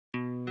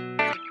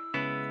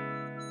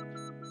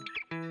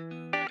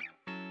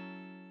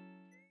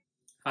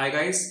Hi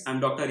guys, I'm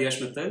Dr. Yash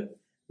Mittal.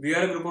 We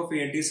are a group of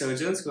ENT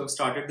surgeons who have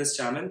started this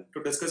channel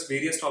to discuss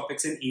various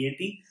topics in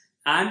ENT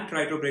and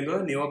try to bring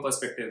a newer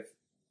perspective.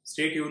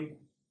 Stay tuned.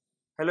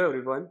 Hello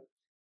everyone.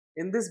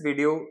 In this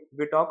video,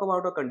 we talk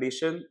about a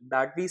condition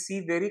that we see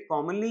very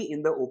commonly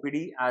in the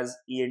OPD as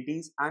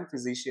ENTs and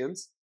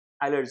physicians,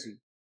 allergy.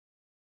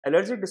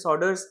 Allergic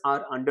disorders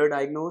are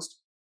underdiagnosed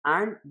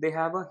and they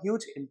have a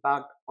huge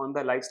impact on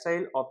the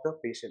lifestyle of the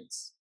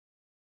patients.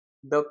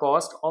 The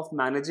cost of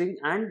managing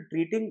and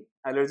treating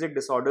allergic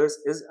disorders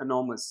is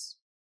enormous.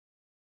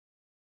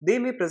 They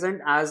may present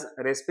as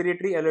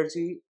respiratory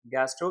allergy,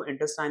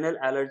 gastrointestinal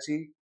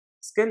allergy,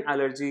 skin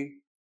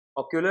allergy,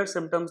 ocular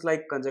symptoms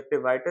like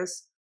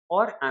conjunctivitis,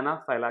 or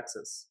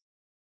anaphylaxis.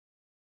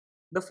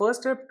 The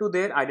first step to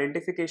their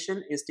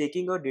identification is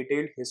taking a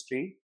detailed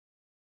history.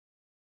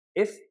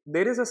 If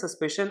there is a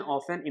suspicion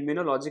of an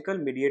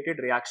immunological mediated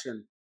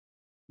reaction,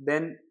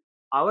 then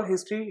our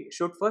history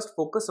should first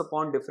focus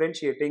upon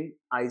differentiating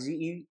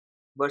IgE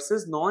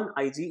versus non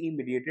IgE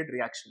mediated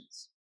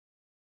reactions.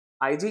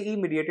 IgE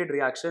mediated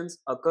reactions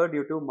occur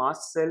due to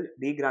mast cell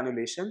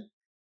degranulation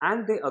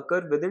and they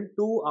occur within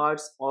 2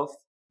 hours of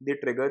the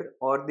trigger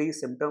or the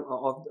symptom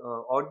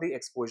or the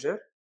exposure,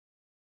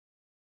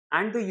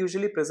 and they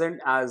usually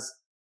present as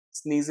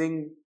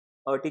sneezing,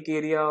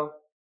 urticaria,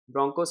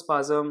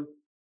 bronchospasm,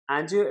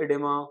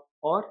 angioedema,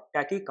 or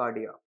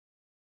tachycardia,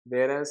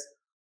 whereas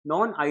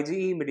non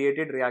IgE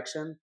mediated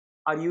reactions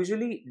are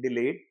usually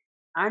delayed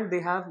and they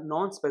have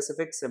non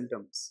specific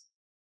symptoms.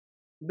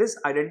 This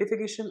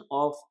identification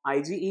of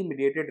IgE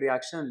mediated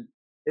reaction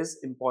is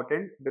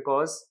important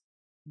because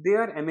they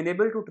are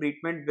amenable to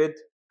treatment with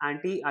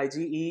anti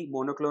IgE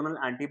monoclonal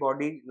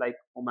antibody like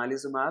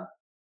omalizumab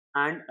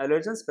and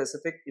allergen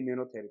specific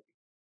immunotherapy.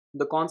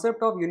 The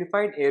concept of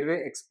unified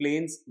airway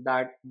explains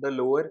that the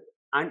lower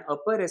and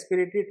upper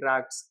respiratory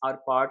tracts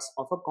are parts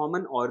of a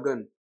common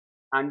organ,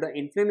 and the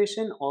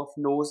inflammation of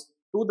nose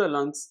to the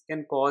lungs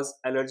can cause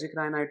allergic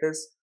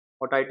rhinitis,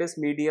 otitis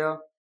media,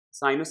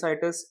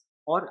 sinusitis,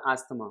 or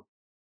asthma.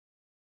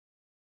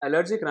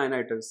 Allergic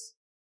rhinitis.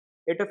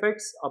 It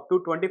affects up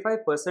to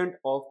 25%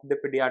 of the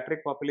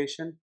pediatric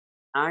population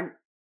and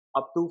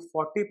up to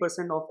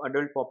 40% of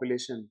adult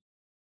population.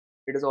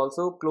 It is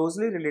also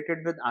closely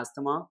related with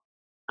asthma,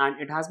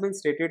 and it has been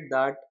stated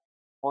that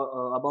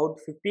about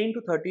 15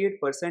 to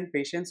 38%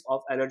 patients of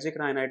allergic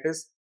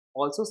rhinitis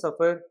also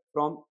suffer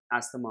from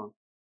asthma,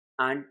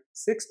 and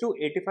 6 to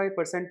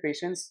 85%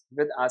 patients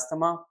with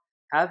asthma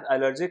have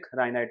allergic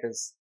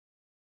rhinitis.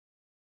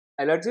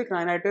 Allergic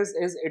rhinitis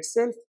is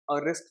itself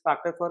a risk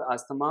factor for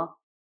asthma,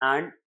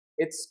 and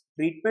its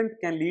treatment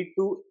can lead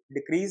to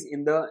decrease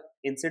in the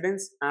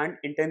incidence and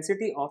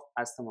intensity of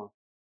asthma.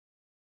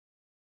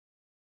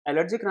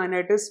 Allergic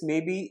rhinitis may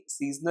be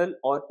seasonal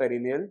or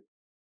perennial.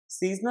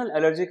 Seasonal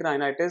allergic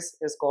rhinitis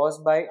is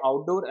caused by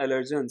outdoor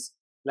allergens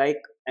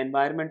like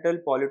environmental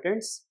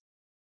pollutants,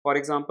 for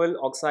example,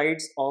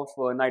 oxides of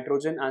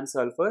nitrogen and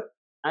sulfur,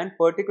 and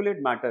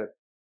particulate matter.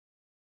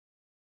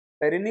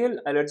 Perennial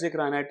allergic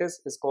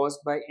rhinitis is caused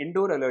by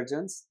indoor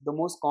allergens, the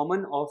most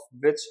common of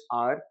which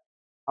are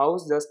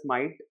house dust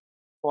mite,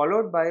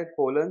 followed by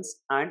pollens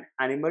and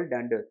animal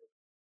dander.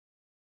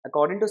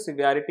 According to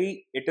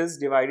severity, it is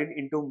divided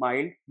into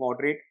mild,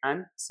 moderate,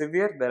 and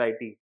severe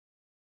variety.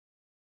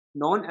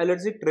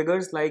 Non-allergic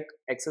triggers like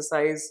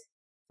exercise,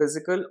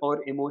 physical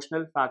or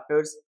emotional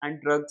factors, and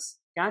drugs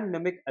can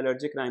mimic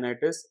allergic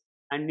rhinitis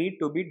and need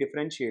to be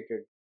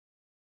differentiated.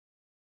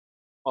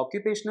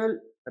 Occupational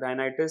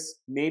rhinitis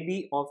may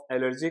be of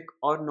allergic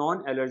or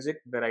non-allergic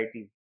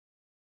variety.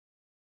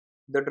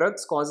 The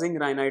drugs causing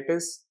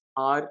rhinitis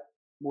are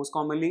most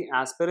commonly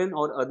aspirin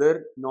or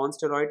other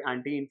non-steroid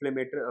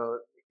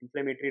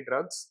inflammatory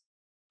drugs,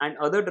 and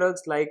other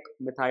drugs like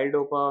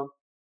methyl-dopa,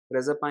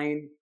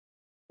 rezapine,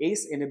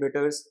 ACE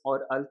inhibitors,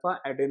 or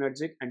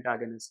alpha-adrenergic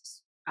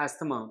antagonists.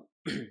 Asthma.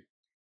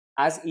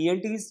 As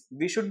ENTs,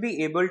 we should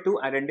be able to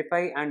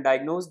identify and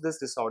diagnose this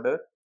disorder.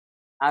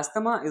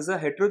 Asthma is a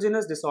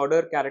heterogeneous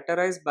disorder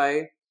characterized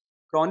by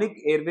chronic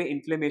airway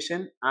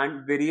inflammation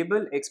and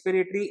variable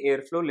expiratory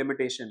airflow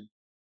limitation.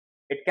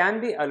 It can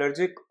be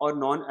allergic or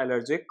non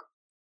allergic.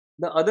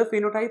 The other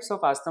phenotypes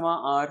of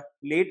asthma are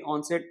late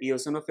onset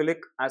eosinophilic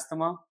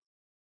asthma,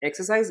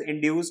 exercise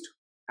induced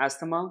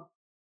asthma,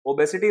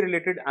 obesity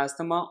related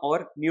asthma,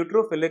 or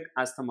neutrophilic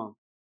asthma.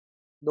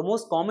 The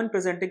most common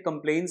presenting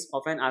complaints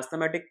of an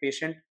asthmatic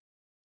patient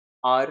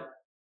are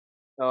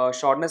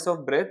shortness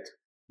of breath,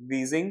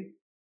 wheezing,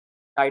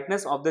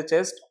 tightness of the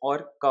chest,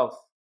 or cough.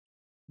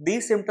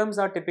 These symptoms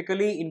are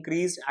typically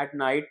increased at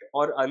night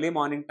or early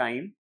morning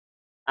time,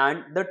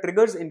 and the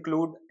triggers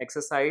include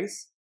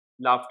exercise,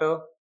 laughter,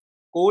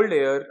 cold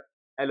air,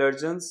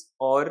 allergens,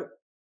 or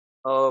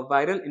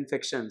viral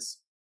infections.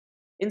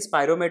 In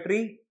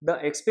spirometry, the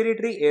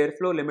expiratory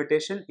airflow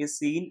limitation is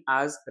seen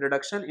as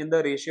reduction in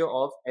the ratio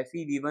of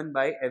FeV1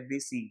 by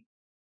FVC,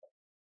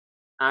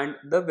 and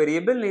the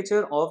variable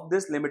nature of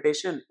this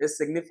limitation is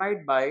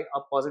signified by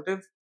a positive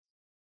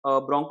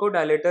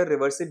bronchodilator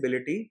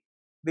reversibility,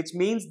 which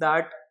means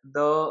that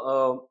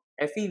the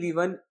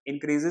FEV1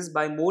 increases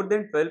by more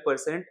than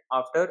 12%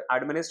 after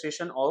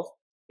administration of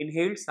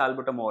inhaled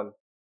salbutamol.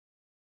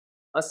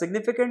 A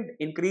significant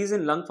increase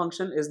in lung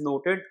function is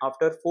noted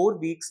after 4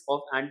 weeks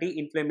of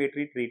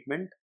anti-inflammatory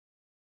treatment.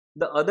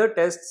 The other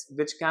tests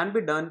which can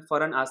be done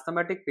for an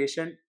asthmatic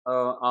patient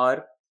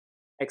are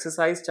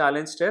exercise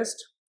challenge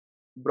test,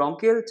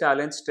 bronchial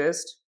challenge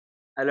test,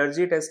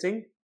 allergy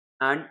testing,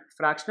 and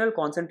fractional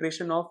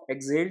concentration of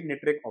exhaled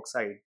nitric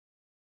oxide.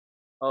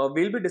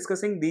 We'll be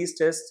discussing these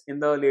tests in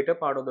the later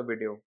part of the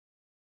video.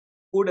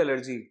 Food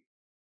allergy.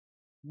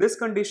 This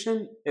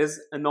condition is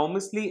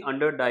enormously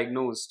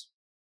underdiagnosed.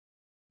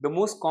 The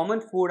most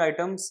common food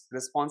items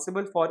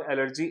responsible for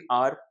allergy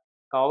are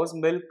cow's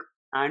milk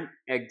and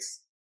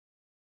eggs.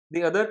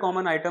 The other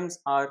common items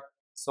are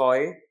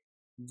soy,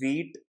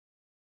 wheat,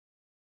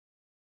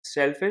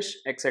 shellfish,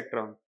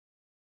 etc.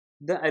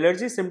 The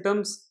allergy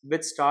symptoms,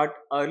 which start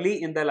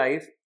early in the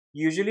life,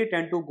 usually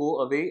tend to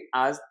go away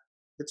as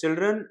the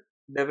children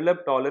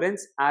develop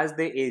tolerance as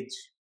they age,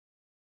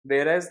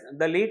 whereas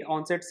the late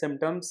onset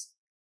symptoms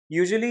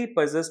usually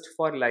persist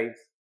for life.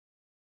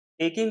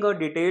 Taking a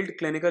detailed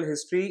clinical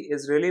history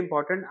is really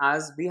important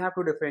as we have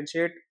to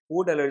differentiate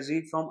food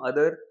allergy from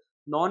other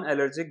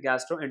non-allergic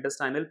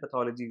gastrointestinal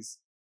pathologies.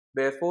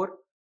 Therefore,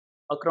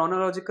 a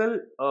chronological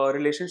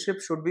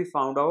relationship should be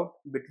found out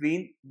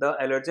between the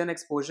allergen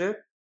exposure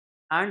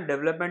and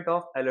development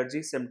of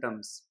allergy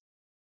symptoms.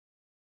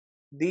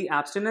 The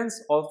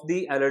abstinence of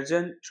the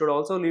allergen should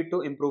also lead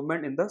to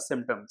improvement in the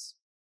symptoms.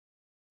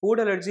 Food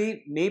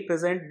allergy may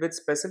present with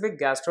specific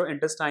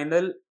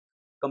gastrointestinal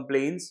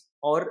complaints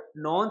or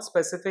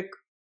non-specific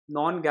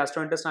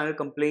non-gastrointestinal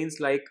complaints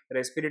like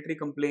respiratory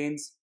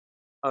complaints,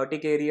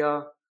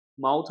 urticaria,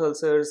 mouth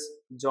ulcers,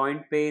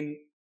 joint pain,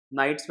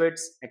 night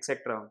sweats,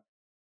 etc.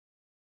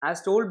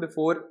 As told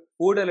before,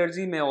 food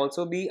allergy may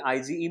also be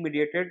IgE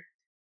mediated,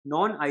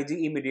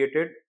 non-IgE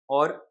mediated,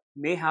 or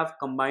may have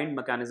combined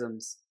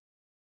mechanisms.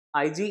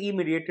 IgE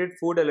mediated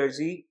food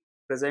allergy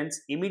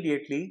presents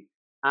immediately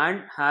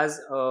and has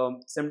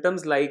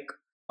symptoms like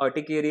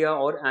urticaria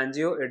or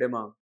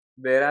angioedema,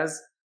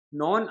 whereas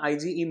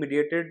non-IgE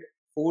mediated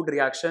food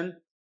reaction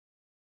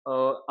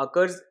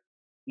occurs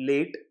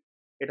late.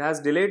 It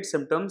has delayed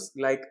symptoms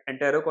like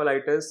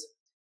enterocolitis,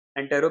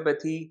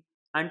 enteropathy,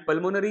 and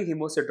pulmonary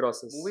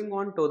hemosiderosis. Moving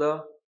on to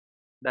the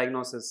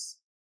diagnosis.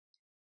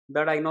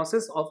 The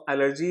diagnosis of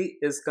allergy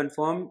is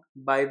confirmed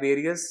by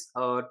various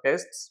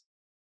tests.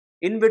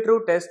 In vitro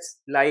tests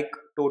like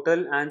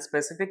total and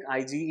specific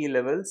IgE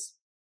levels,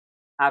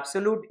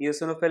 absolute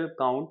eosinophil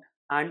count,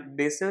 and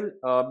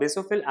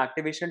basophil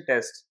activation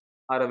tests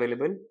are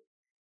available.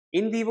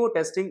 In vivo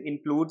testing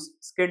includes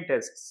skin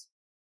tests.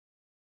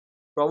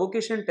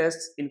 Provocation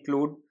tests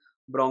include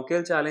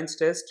bronchial challenge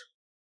test,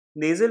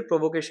 nasal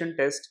provocation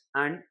test,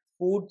 and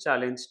food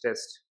challenge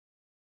test.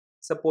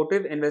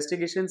 Supportive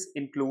investigations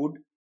include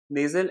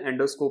nasal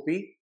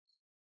endoscopy,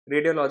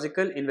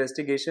 radiological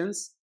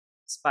investigations,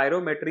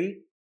 spirometry,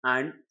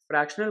 and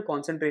fractional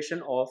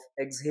concentration of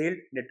exhaled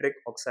nitric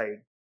oxide.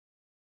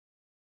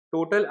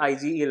 Total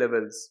IgE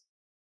levels.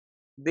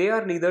 They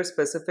are neither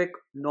specific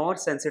nor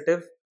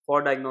sensitive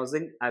for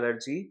diagnosing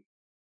allergy.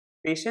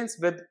 Patients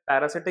with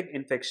parasitic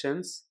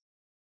infections,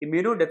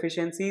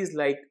 immunodeficiencies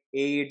like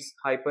AIDS,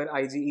 hyper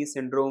IgE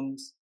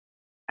syndromes,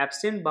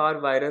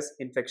 Epstein-Barr virus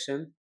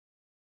infection,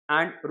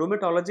 and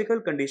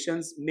rheumatological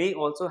conditions may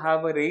also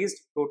have a raised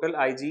total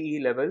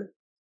IgE level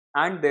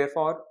and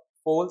therefore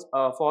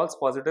false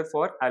positive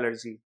for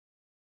allergy.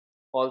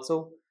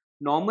 Also,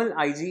 normal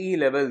IgE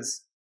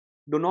levels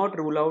do not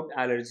rule out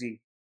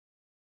allergy.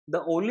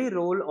 The only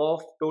role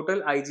of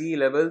total IgE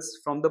levels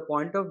from the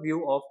point of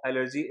view of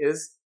allergy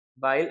is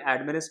while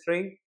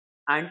administering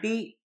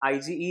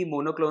anti-IgE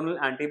monoclonal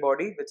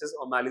antibody, which is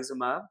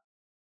omalizumab.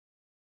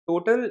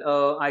 Total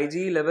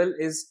IgE level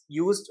is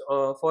used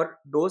for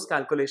dose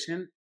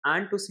calculation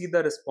and to see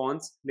the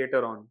response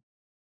later on.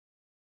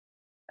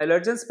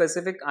 Allergen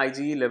specific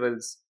IgE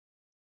levels.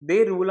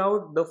 They rule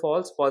out the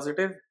false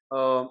positive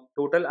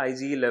total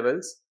IgE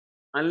levels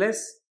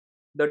unless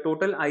the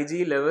total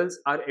IgE levels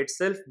are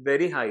itself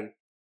very high,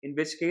 in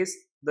which case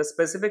the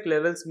specific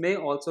levels may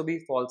also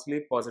be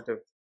falsely positive.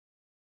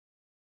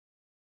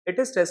 It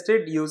is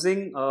tested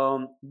using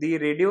the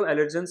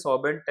radioallergen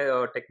sorbent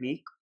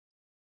technique,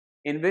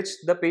 in which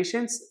the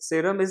patient's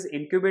serum is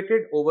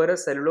incubated over a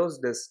cellulose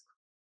disc.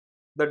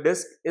 The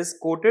disc is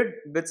coated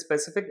with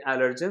specific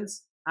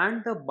allergens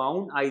and the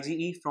bound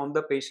IgE from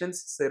the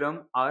patient's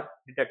serum are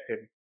detected.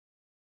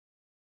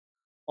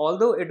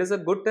 Although it is a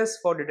good test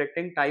for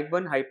detecting type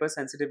 1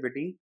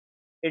 hypersensitivity,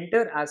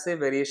 inter-assay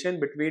variation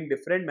between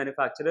different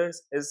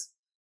manufacturers is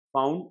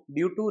found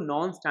due to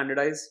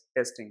non-standardized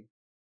testing.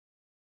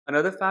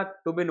 Another fact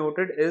to be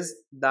noted is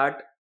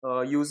that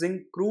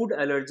using crude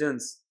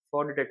allergens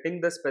for detecting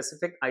the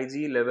specific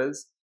IgE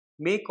levels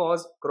may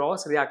cause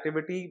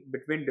cross-reactivity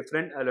between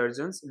different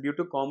allergens due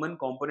to common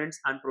components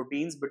and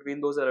proteins between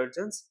those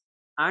allergens,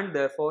 and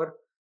therefore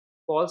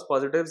false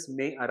positives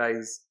may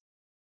arise.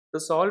 To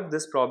solve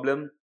this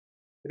problem,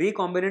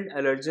 recombinant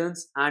allergens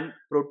and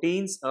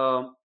proteins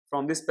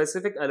from the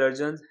specific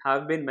allergens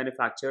have been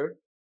manufactured.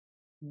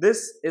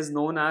 This is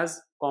known as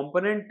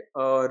component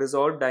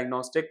resolved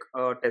diagnostic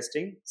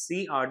testing,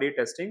 CRD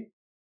testing.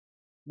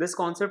 This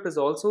concept is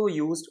also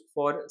used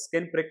for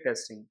skin prick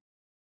testing.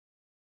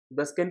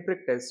 The skin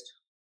prick test.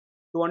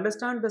 To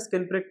understand the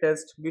skin prick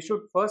test, we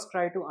should first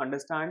try to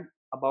understand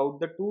about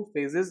the two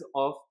phases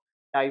of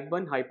type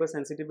 1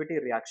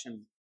 hypersensitivity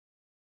reaction.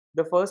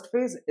 The first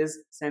phase is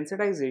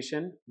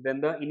sensitization, when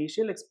the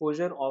initial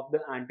exposure of the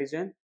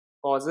antigen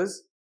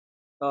causes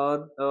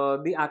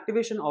the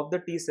activation of the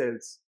T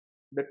cells.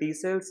 The T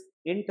cells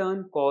in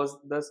turn cause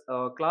the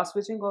class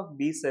switching of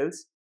B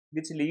cells,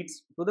 which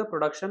leads to the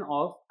production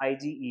of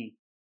IgE.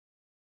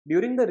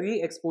 During the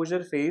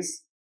re-exposure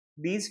phase,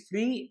 these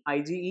free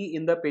IgE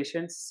in the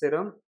patient's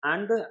serum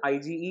and the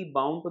IgE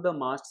bound to the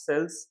mast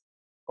cells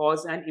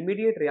cause an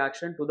immediate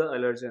reaction to the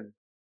allergen.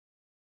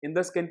 In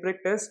the skin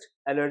prick test,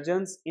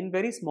 allergens in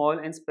very small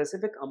and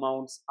specific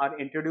amounts are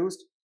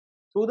introduced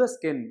through the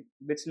skin,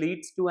 which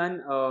leads to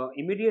an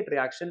immediate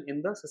reaction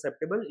in the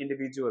susceptible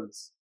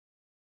individuals.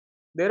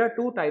 There are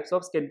two types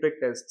of skin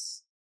prick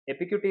tests,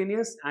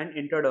 epicutaneous and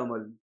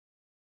intradermal.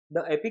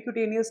 The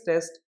epicutaneous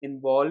test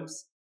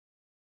involves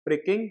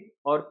pricking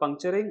or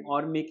puncturing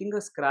or making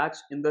a scratch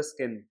in the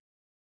skin.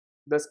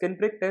 The skin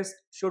prick test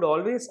should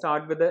always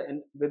start with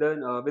an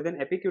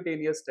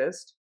epicutaneous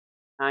test,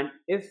 and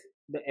if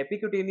the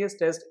epicutaneous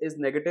test is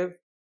negative,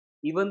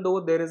 even though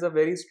there is a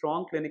very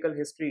strong clinical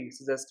history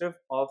suggestive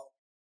of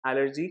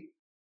allergy,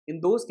 in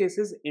those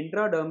cases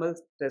intradermal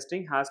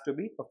testing has to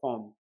be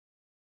performed.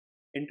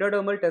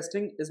 Intradermal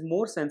testing is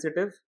more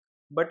sensitive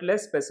but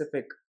less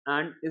specific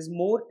and is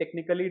more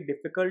technically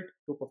difficult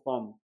to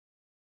perform.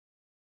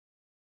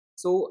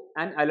 So,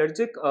 an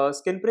allergic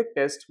skin prick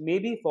test may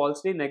be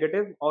falsely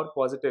negative or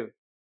positive.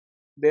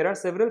 There are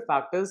several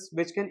factors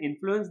which can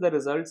influence the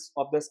results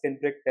of the skin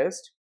prick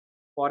test.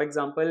 For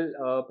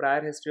example,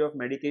 prior history of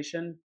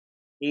medication,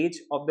 age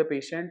of the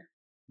patient,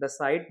 the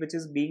site which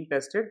is being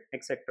tested,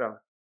 etc.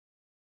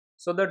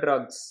 So, the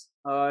drugs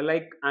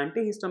like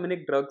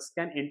antihistaminic drugs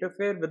can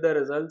interfere with the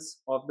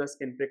results of the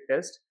skin prick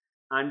test,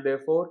 and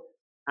therefore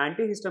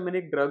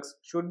antihistaminic drugs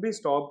should be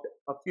stopped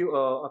a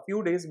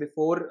few days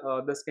before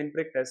the skin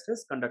prick test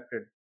is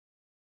conducted.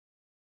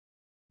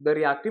 The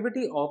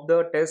reactivity of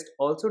the test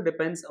also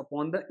depends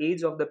upon the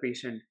age of the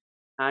patient,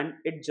 and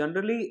it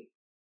generally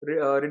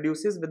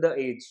reduces with the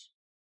age.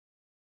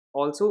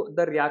 Also,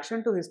 the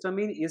reaction to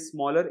histamine is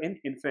smaller in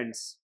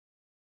infants.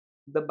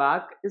 The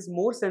back is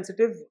more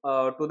sensitive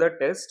to the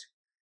test,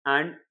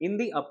 and in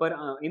the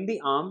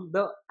arm,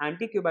 the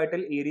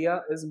antecubital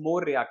area is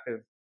more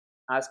reactive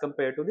as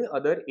compared to the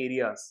other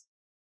areas.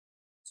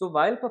 So,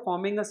 while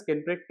performing a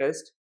skin prick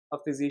test, a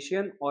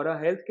physician or a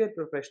healthcare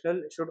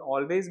professional should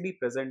always be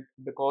present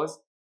because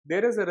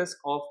there is a risk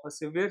of a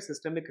severe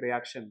systemic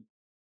reaction.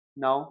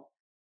 Now,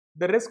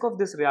 the risk of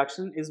this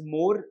reaction is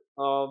more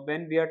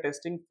when we are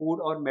testing food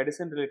or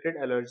medicine related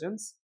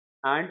allergens,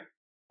 and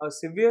a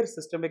severe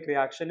systemic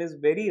reaction is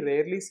very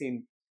rarely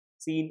seen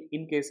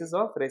in cases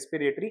of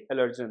respiratory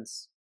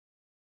allergens.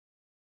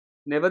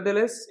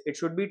 Nevertheless, it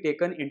should be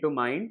taken into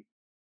mind,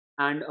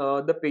 and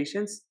the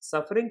patients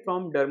suffering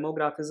from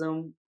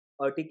dermographism,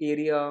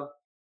 urticaria,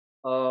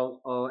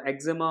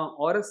 eczema,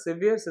 or a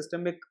severe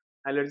systemic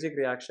allergic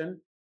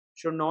reaction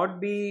should not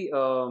be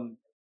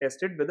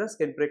tested with a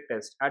skin prick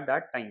test at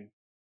that time.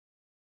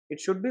 It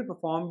should be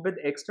performed with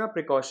extra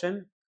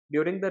precaution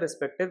during the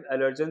respective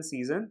allergen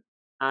season,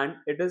 and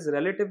it is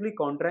relatively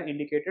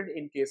contraindicated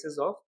in cases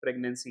of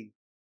pregnancy.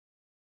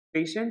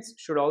 Patients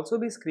should also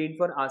be screened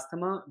for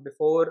asthma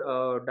before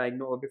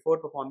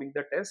performing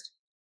the test,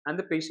 and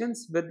the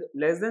patients with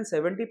less than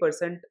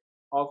 70%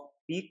 of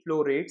peak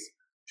flow rates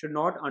should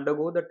not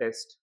undergo the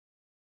test.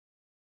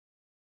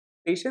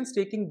 Patients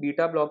taking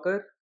beta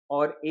blocker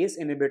or ACE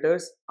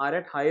inhibitors are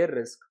at higher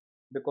risk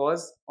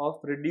because of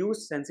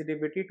reduced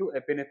sensitivity to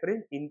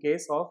epinephrine in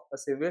case of a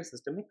severe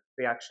systemic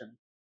reaction.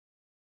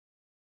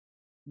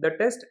 The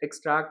test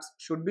extracts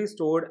should be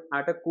stored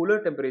at a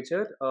cooler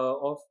temperature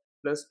of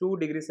plus 2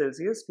 degrees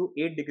Celsius to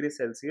 8 degrees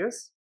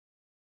Celsius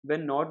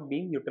when not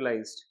being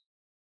utilized.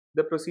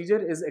 The procedure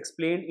is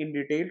explained in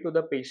detail to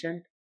the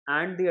patient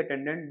and the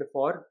attendant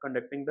before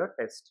conducting the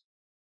test.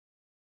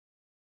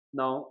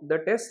 Now, the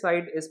test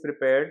site is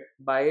prepared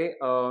by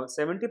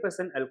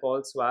 70%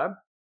 alcohol swab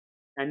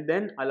and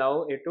then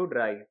allow it to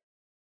dry.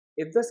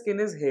 If the skin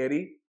is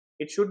hairy,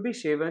 it should be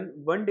shaven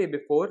one day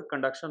before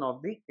conduction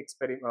of the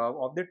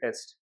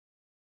test.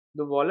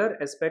 The volar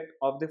aspect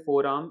of the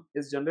forearm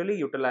is generally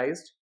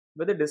utilized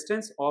with a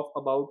distance of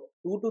about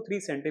 2 to 3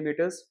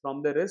 centimeters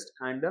from the wrist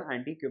and the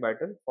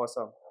antecubital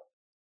fossa.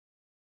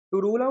 To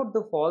rule out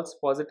the false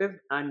positive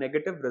and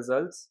negative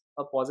results,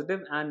 a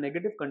positive and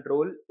negative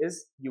control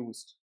is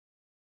used.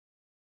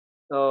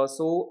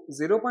 So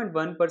 0.1%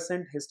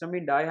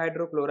 histamine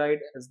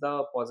dihydrochloride is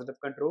the positive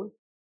control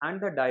and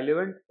the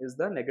diluent is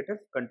the negative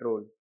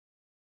control.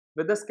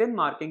 With the skin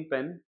marking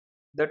pen,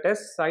 the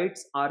test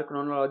sites are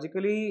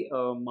chronologically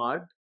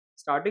marked,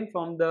 starting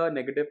from the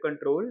negative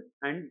control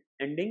and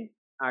ending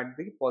at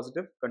the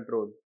positive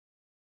control.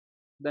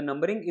 The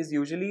numbering is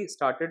usually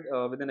started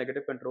with a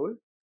negative control.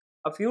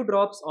 A few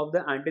drops of the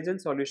antigen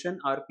solution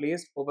are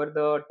placed over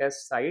the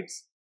test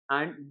sites,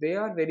 and they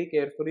are very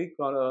carefully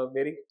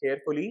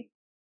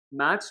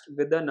matched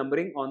with the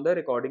numbering on the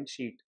recording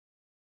sheet.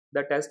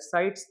 The test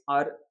sites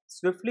are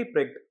swiftly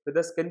pricked with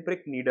a skin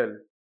prick needle,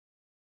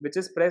 which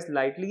is pressed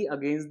lightly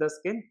against the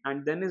skin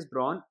and then is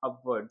drawn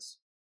upwards.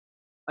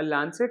 A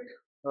lancet,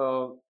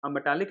 a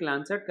metallic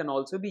lancet, can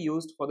also be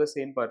used for the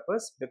same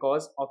purpose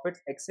because of its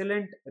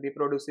excellent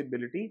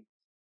reproducibility,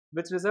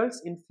 which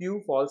results in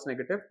few false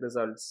negative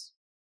results.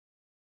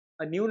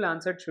 A new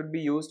lancet should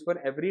be used for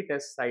every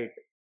test site,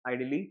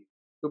 ideally,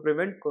 to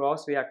prevent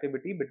cross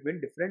reactivity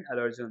between different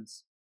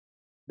allergens.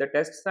 The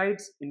test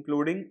sites,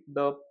 including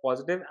the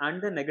positive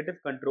and the negative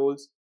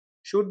controls,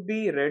 should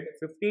be read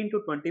 15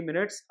 to 20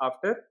 minutes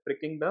after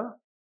pricking the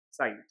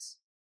sites.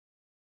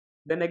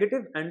 The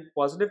negative and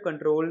positive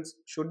controls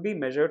should be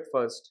measured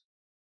first.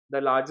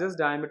 The largest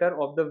diameter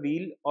of the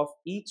wheel of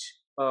each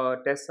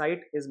test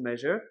site is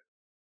measured.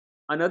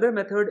 Another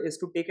method is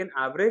to take an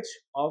average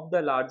of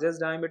the largest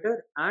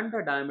diameter and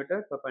the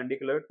diameter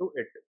perpendicular to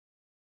it.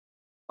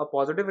 A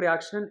positive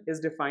reaction is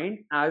defined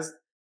as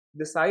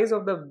the size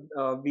of the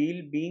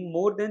wheel being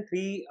more than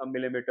 3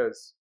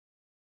 millimeters.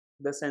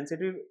 The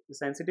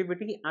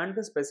sensitivity and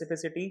the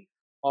specificity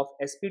of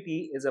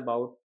SPT is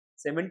about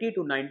 70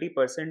 to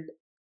 90%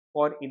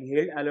 for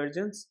inhaled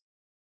allergens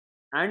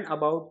and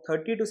about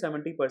 30 to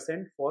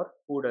 70% for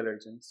food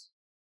allergens.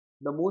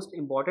 The most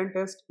important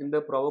tests in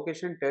the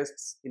provocation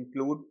tests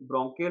include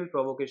bronchial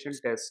provocation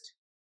test.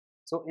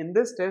 So in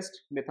this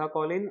test,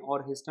 methacholine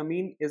or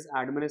histamine is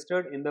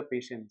administered in the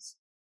patients.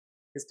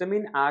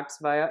 Histamine acts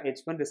via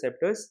H1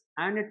 receptors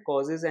and it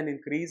causes an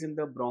increase in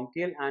the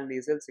bronchial and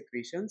nasal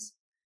secretions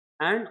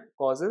and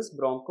causes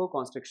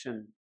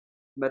bronchoconstriction.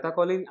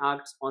 Methacholine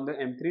acts on the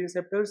M3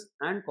 receptors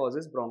and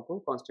causes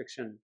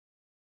bronchoconstriction.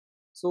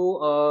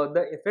 So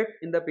the effect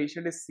in the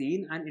patient is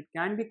seen and it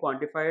can be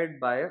quantified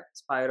by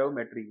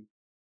spirometry.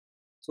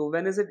 So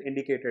when is it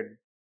indicated?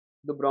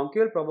 The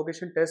bronchial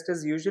provocation test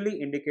is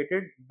usually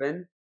indicated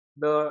when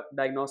the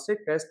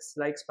diagnostic tests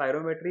like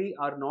spirometry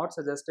are not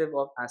suggestive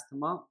of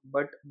asthma,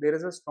 but there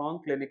is a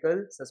strong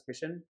clinical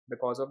suspicion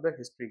because of the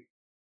history.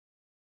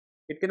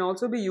 It can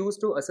also be used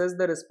to assess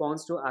the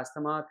response to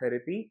asthma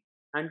therapy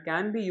and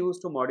can be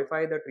used to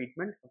modify the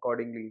treatment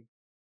accordingly.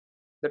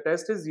 The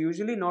test is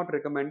usually not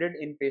recommended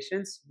in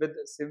patients with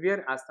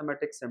severe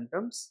asthmatic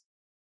symptoms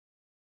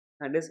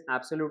and is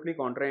absolutely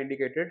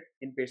contraindicated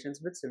in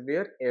patients with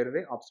severe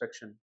airway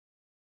obstruction.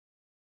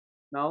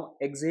 Now,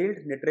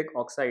 exhaled nitric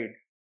oxide.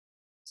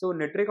 So,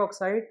 nitric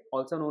oxide,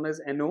 also known as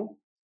NO,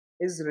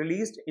 is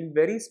released in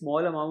very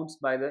small amounts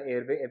by the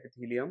airway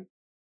epithelium,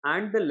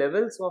 and the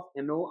levels of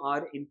NO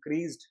are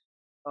increased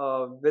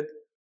with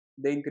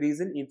the increase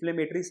in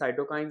inflammatory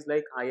cytokines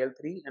like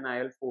IL-3 and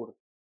IL-4.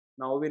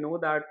 Now, we know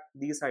that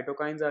these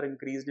cytokines are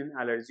increased in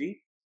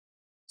allergy.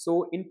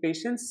 So, in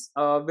patients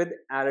with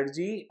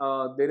allergy,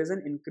 there is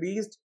an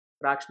increased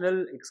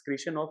fractional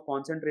excretion of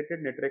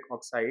concentrated nitric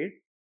oxide.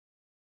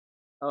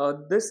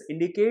 This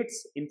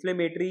indicates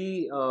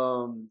inflammatory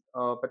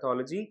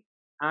pathology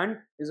and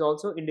is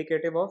also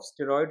indicative of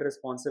steroid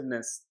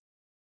responsiveness.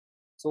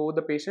 So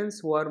the patients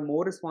who are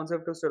more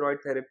responsive to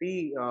steroid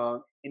therapy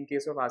in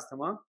case of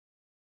asthma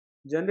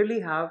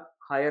generally have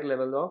higher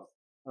level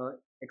of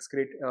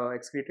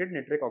excreted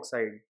nitric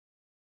oxide.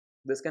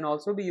 This can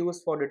also be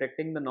used for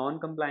detecting the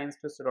non-compliance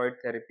to steroid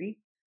therapy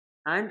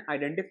and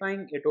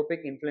identifying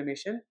atopic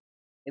inflammation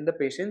in the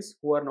patients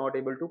who are not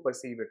able to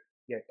perceive it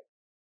yet.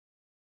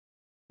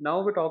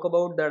 Now we talk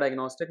about the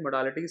diagnostic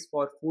modalities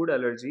for food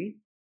allergy.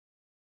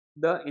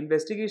 The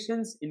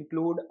investigations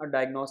include a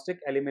diagnostic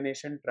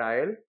elimination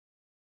trial,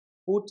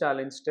 food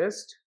challenge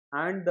test,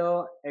 and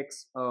the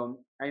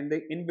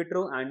in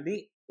vitro and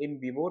the in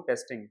vivo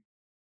testing.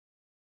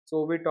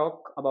 So we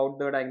talk about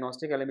the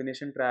diagnostic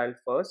elimination trial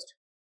first.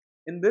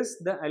 In this,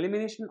 the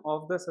elimination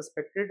of the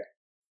suspected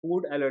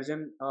food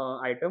allergen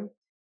item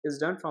is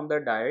done from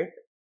the diet.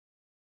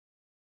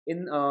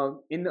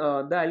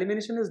 The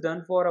elimination is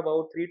done for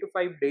about 3 to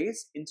 5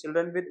 days in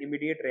children with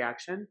immediate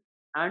reaction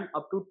and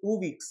up to 2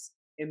 weeks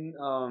in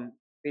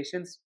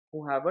patients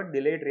who have a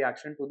delayed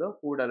reaction to the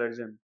food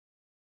allergen.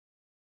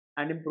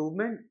 An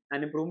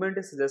improvement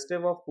is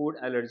suggestive of food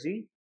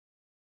allergy.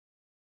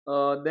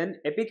 Then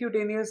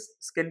epicutaneous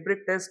skin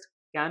prick test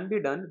can be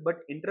done, but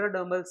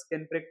intradermal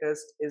skin prick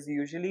test is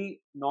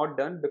usually not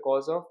done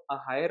because of a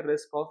higher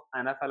risk of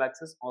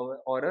anaphylaxis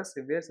or a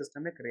severe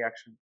systemic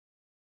reaction.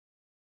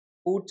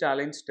 Food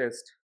challenge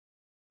test.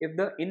 If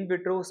the in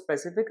vitro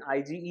specific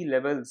IgE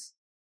levels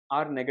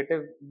are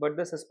negative but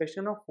the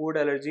suspicion of food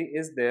allergy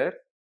is there,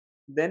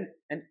 then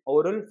an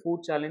oral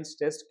food challenge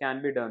test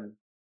can be done.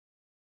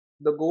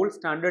 The gold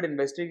standard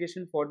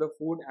investigation for the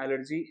food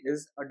allergy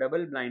is a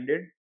double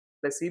blinded,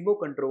 placebo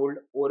controlled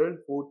oral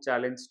food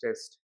challenge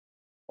test.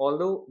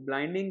 Although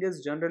blinding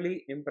is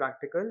generally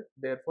impractical,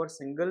 therefore,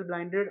 single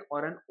blinded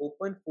or an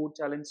open food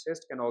challenge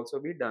test can also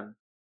be done.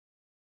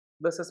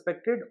 The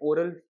suspected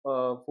oral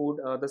food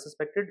the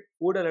suspected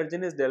food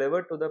allergen is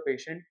delivered to the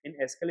patient in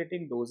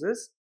escalating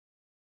doses,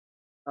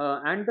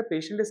 and the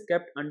patient is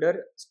kept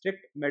under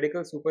strict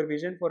medical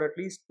supervision for at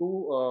least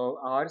 2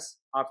 hours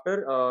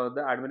after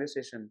the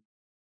administration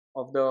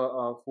of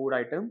the food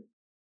item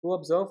to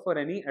observe for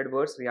any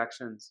adverse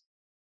reactions.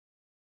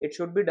 It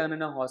should be done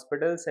in a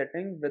hospital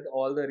setting with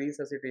all the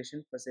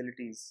resuscitation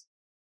facilities.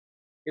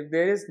 If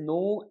there is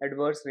no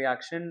adverse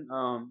reaction,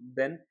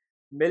 then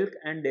milk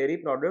and dairy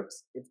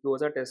products, if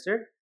those are tested,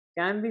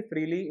 can be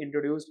freely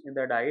introduced in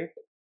the diet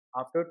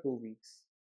after 2 weeks.